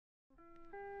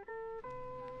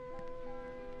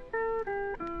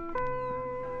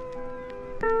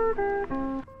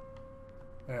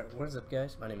What is up,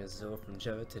 guys? My name is Zil from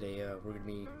Jeva. Today we're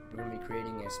gonna be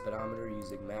creating a speedometer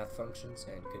using math functions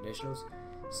and conditionals.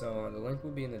 So the link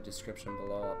will be in the description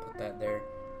below. I'll put that there,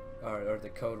 or the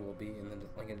code will be in the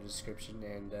link in the description.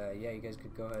 And yeah, you guys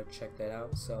could go ahead and check that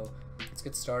out. So let's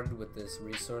get started with this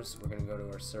resource. We're gonna go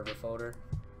to our server folder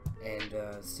and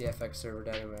CFX server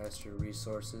data master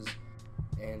resources,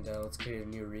 and let's create a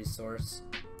new resource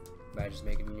by just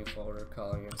making a new folder,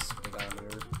 calling it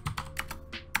speedometer.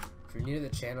 If you're new to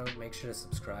the channel, make sure to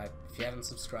subscribe. If you haven't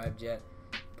subscribed yet,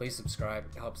 please subscribe.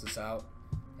 It helps us out.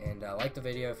 And like the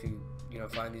video if you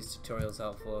find these tutorials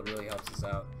helpful. It really helps us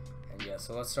out. And yeah,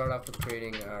 so let's start off with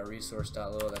creating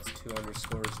resource.lua. That's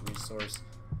 2_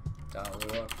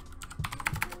 resource.lua.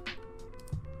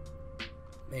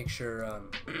 Make sure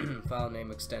file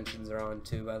name extensions are on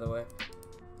too, by the way.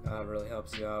 It really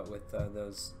helps you out with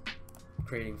those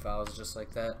creating files just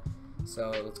like that.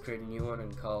 So let's create a new one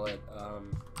and call it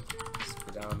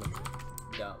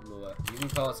speedometer.lua. You can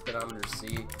call it speedometer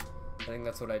C. I think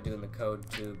that's what I do in the code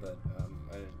too, but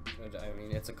I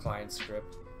mean, it's a client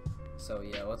script. So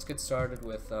yeah, let's get started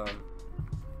with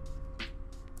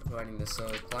writing this. So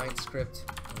client script,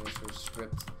 and this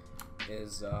script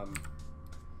is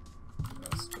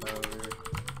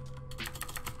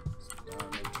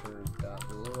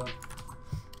speedometer.lua,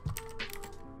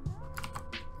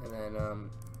 and then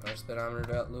our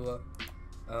speedometer.lua.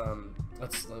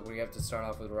 We have to start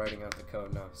off with writing out the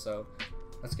code now. So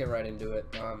let's get right into it.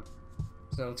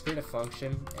 So let's create a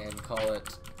function and call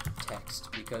it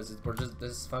text, because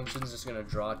this function is just going to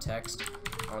draw text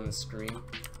on the screen.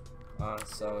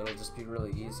 So it'll just be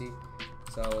really easy.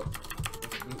 So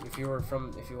if you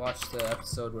watched the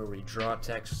episode where we draw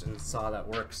text and saw that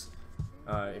works,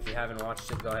 if you haven't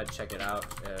watched it, go ahead and check it out.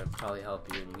 It'll probably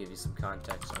help you and give you some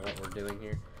context on what we're doing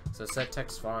here. So set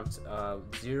text font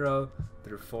 0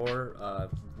 through 4.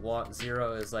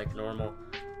 0 is like normal,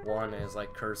 1 is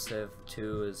like cursive,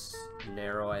 2 is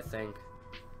narrow, I think,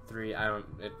 3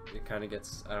 it kind of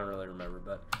gets, I don't really remember,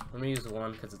 but I'm gonna use the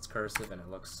 1 because it's cursive and it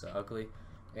looks ugly.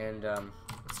 And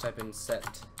let's type in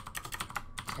set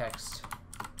text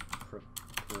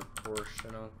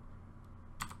proportional,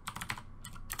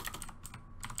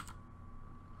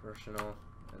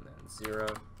 and then 0.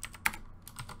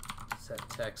 Set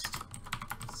text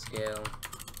scale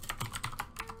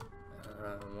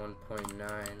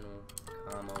 1.9,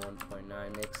 comma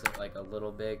 1.9, makes it like a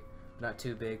little big, not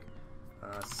too big.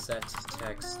 Set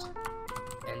text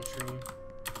entry,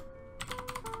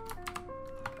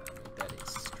 make that a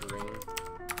string.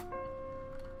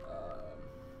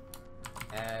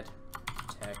 Add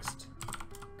text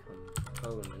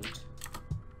component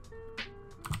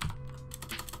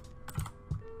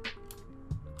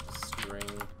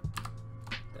string,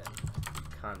 then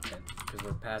content, because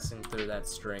we're passing through that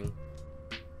string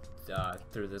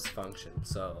through this function.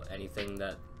 So anything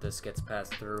that this gets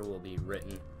passed through will be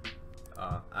written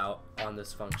out on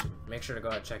this function. Make sure to go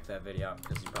ahead and check that video out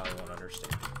because you probably won't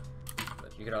understand.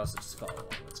 But you could also just follow along.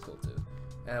 That's cool too.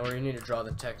 And we're going to need to draw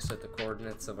the text at the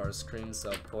coordinates of our screen.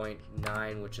 So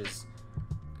 0.9, which is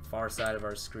far side of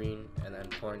our screen, and then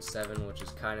 0.7, which is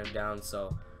kind of down.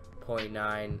 So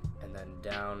 0.9 and then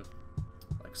down,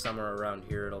 like somewhere around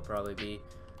here it'll probably be.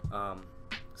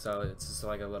 So it's just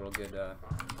like a little good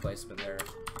placement there.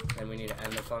 And we need to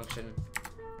end the function.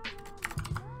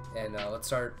 And let's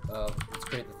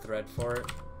create the thread for it,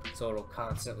 so it'll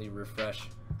constantly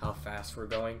refresh how fast we're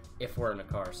going if we're in a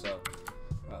car. So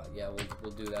yeah,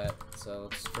 we'll do that. So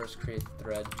let's first create the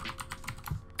thread,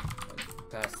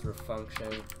 pass through a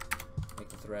function, make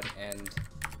the thread end,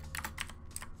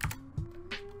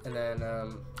 and then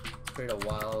let's create a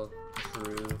while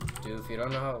true do. If you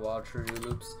don't know how while true do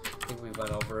loops, I think we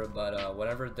went over it, but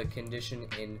whenever the condition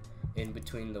in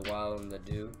between the while and the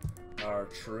do are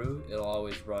true, it'll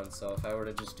always run. So if I were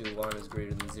to just do 1 is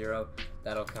greater than 0,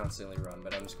 that'll constantly run,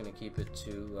 but I'm just going to keep it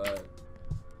to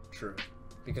true,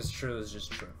 because true is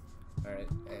just true. Alright,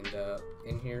 and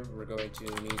in here we're going to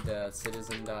need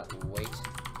citizen.wait.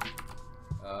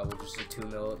 We'll just do 2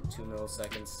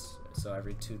 milliseconds, so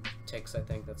every 2 ticks, I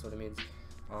think that's what it means,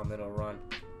 it'll run.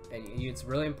 And it's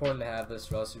really important to have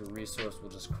this, or else your resource will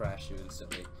just crash you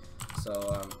instantly.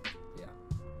 So yeah,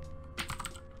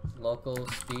 local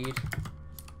speed,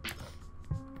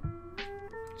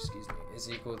 is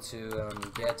equal to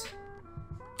get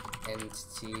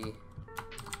entity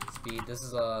speed. This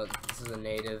is a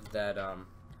native that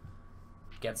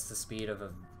gets the speed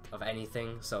of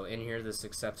anything. So in here, this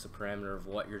accepts a parameter of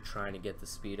what you're trying to get the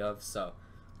speed of. So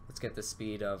let's get the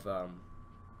speed of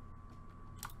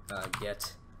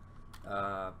get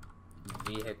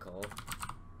vehicle,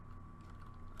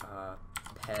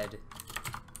 ped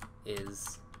is 100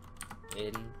 mph.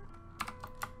 in,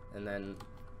 and then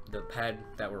the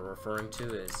ped that we're referring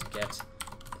to is get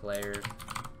player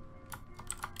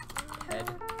ped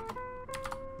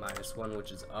 -1,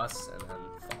 which is us, and then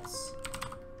false,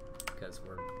 because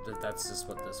that's just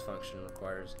what this function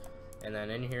requires. And then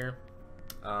in here,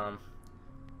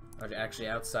 actually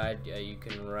outside, you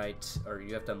can write, or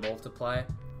you have to multiply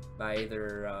by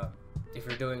either, if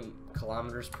you're doing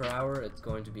kilometers per hour, it's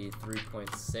going to be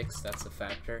 3.6, that's a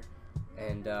factor.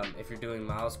 And if you're doing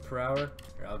miles per hour,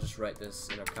 here, I'll just write this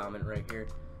in a comment right here.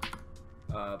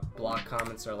 Block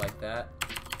comments are like that,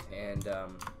 and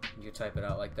you can type it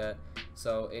out like that.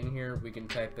 So in here we can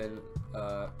type in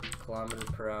kilometer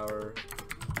per hour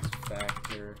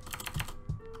factor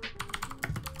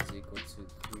is equal to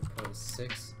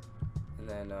 3.6, and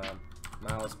then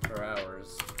miles per hour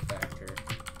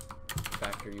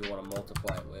factor you want to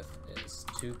multiply it with is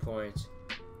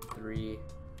 2.3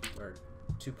 or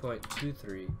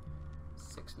 2.2369.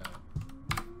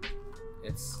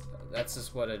 That's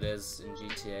just what it is in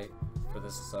GTA for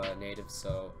this native.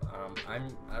 So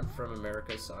I'm from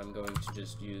America, so I'm going to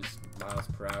just use miles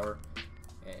per hour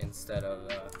instead of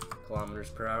kilometers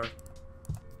per hour.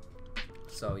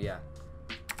 So yeah.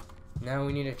 Now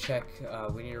we need to check.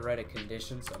 We need to write a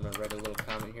condition. So I'm gonna write a little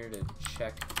comment here to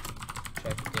check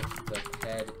if the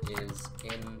ped is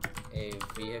in a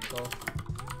vehicle,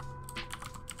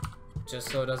 just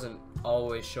so it doesn't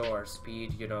always show our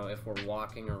speed, you know, if we're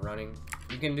walking or running.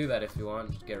 You can do that if you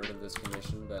want, just get rid of this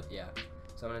condition, but yeah.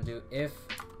 So I'm gonna do if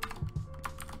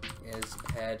is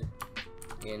ped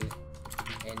in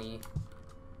any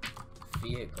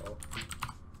vehicle,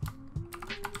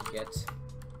 get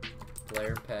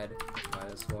player ped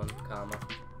 -1, comma,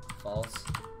 false.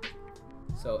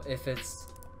 So if it's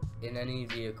in any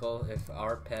vehicle, if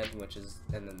our ped, which is,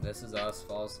 and then this is us,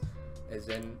 false, is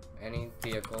in any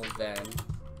vehicle, then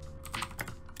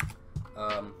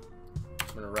I'm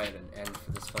gonna write an end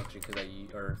for this function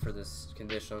or for this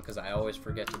conditional, because I always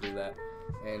forget to do that.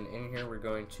 And in here we're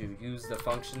going to use the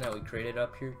function that we created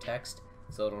up here, text,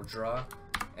 so it'll draw,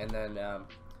 and then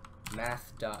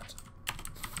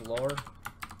math.floor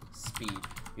speed.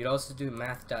 You'd also do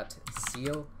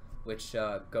math.ceil, which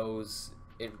goes.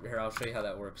 Here, I'll show you how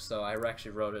that works. So I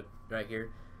actually wrote it right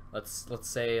here. Let's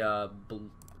say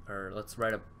let's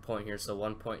write a point here. So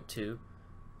 1.2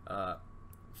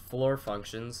 floor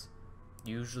functions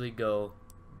usually go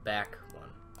back 1,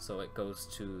 so it goes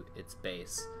to its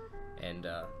base, and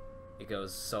it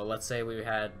goes. So let's say we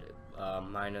had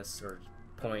minus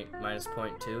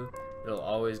 0.2. It'll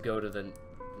always go to the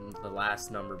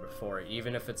last number before it,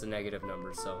 even if it's a negative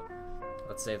number. So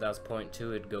let's say if that was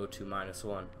 0.2, it'd go to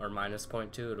 -1, or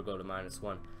 -0.2, it'll go to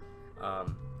 -1.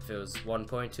 If it was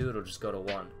 1.2, it'll just go to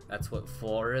 1. That's what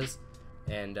floor is.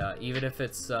 And even if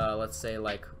it's let's say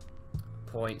like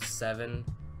 0.7,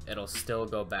 it'll still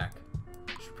go back.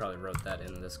 Should probably wrote that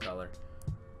in this color.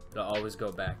 It'll always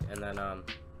go back. And then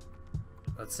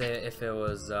let's say if it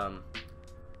was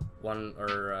 1,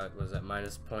 or was that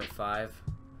 -0.5,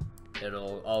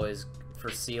 it'll always, for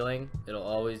ceiling, it'll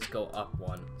always go up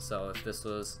 1. So if this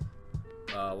was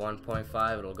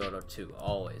 1.5, it'll go to 2,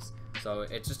 always. So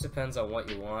it just depends on what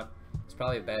you want. It's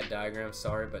probably a bad diagram,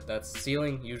 sorry, but that's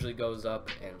ceiling usually goes up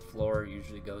and floor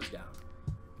usually goes down.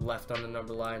 Left on the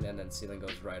number line, and then ceiling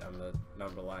goes right on the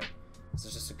number line. So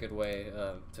it's just a good way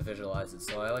to visualize it.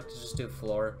 So I like to just do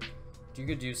floor. You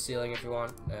could do ceiling if you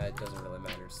want. It doesn't really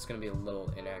matter. It's going to be a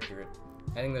little inaccurate.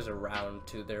 I think there's a round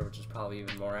 2 there, which is probably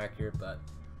even more accurate, but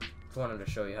I wanted to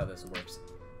show you how this works.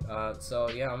 So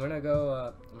yeah, I'm gonna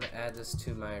go. I'm gonna add this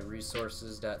to my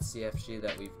resources.cfg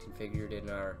that we've configured in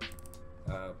our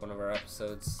one of our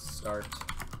episodes. Start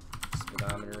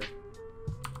speedometer,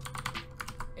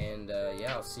 and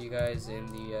yeah, I'll see you guys in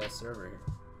the server here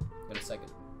in a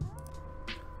second.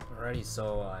 Alrighty,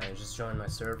 so I just joined my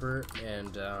server,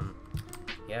 and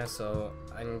yeah, so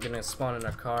I'm gonna spawn in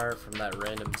a car from that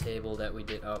random table that we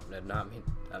did. Oh, not me.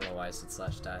 I don't know why I said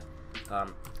 /die.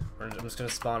 I'm just gonna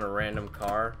spawn a random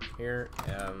car here,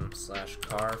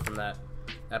 /car from that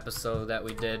episode that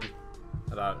we did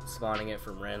about spawning it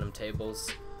from random tables.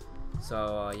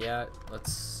 So yeah,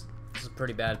 this is a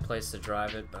pretty bad place to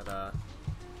drive it, but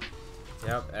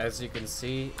yep, as you can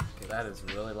see, okay, that is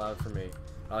really loud for me.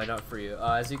 Probably not for you.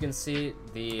 As you can see,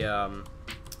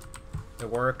 it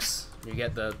works. You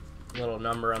get the little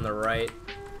number on the right.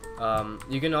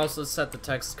 You can also set the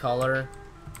text color.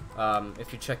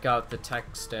 If you check out the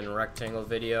text and rectangle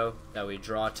video that we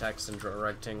draw text and draw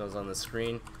rectangles on the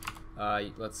screen,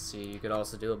 let's see, you could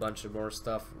also do a bunch of more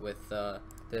stuff with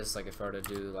this, like if I were to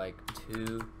do like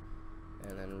 2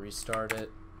 and then restart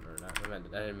it, or not, I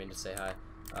didn't mean to say hi.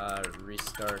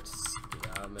 restart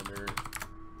speedometer.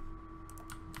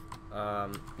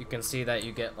 You can see that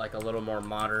you get like a little more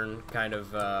modern kind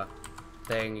of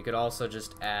thing. You could also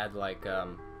just add like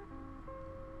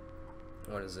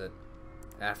what is it?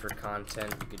 After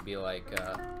content, you could be like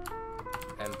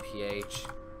MPH.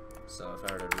 So if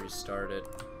I were to restart it,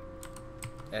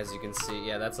 as you can see,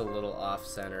 yeah, that's a little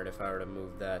off-centered. If I were to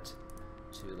move that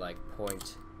to like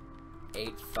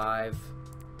 0.85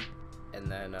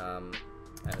 and then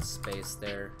add a space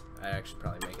there, I actually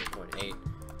probably make it 0.8.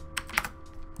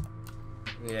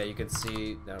 Yeah, you can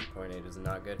see no, 0.8 is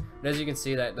not good, but as you can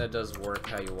see, that does work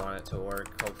how you want it to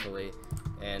work, hopefully.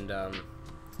 And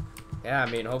yeah, I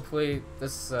mean, hopefully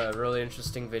this is a really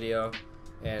interesting video,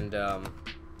 and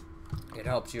it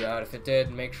helped you out. If it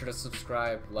did, make sure to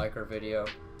subscribe, like our video,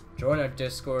 join our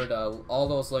Discord. All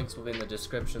those links will be in the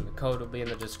description. The code will be in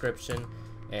the description.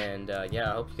 And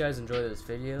yeah, I hope you guys enjoyed this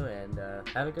video, and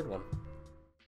have a good one.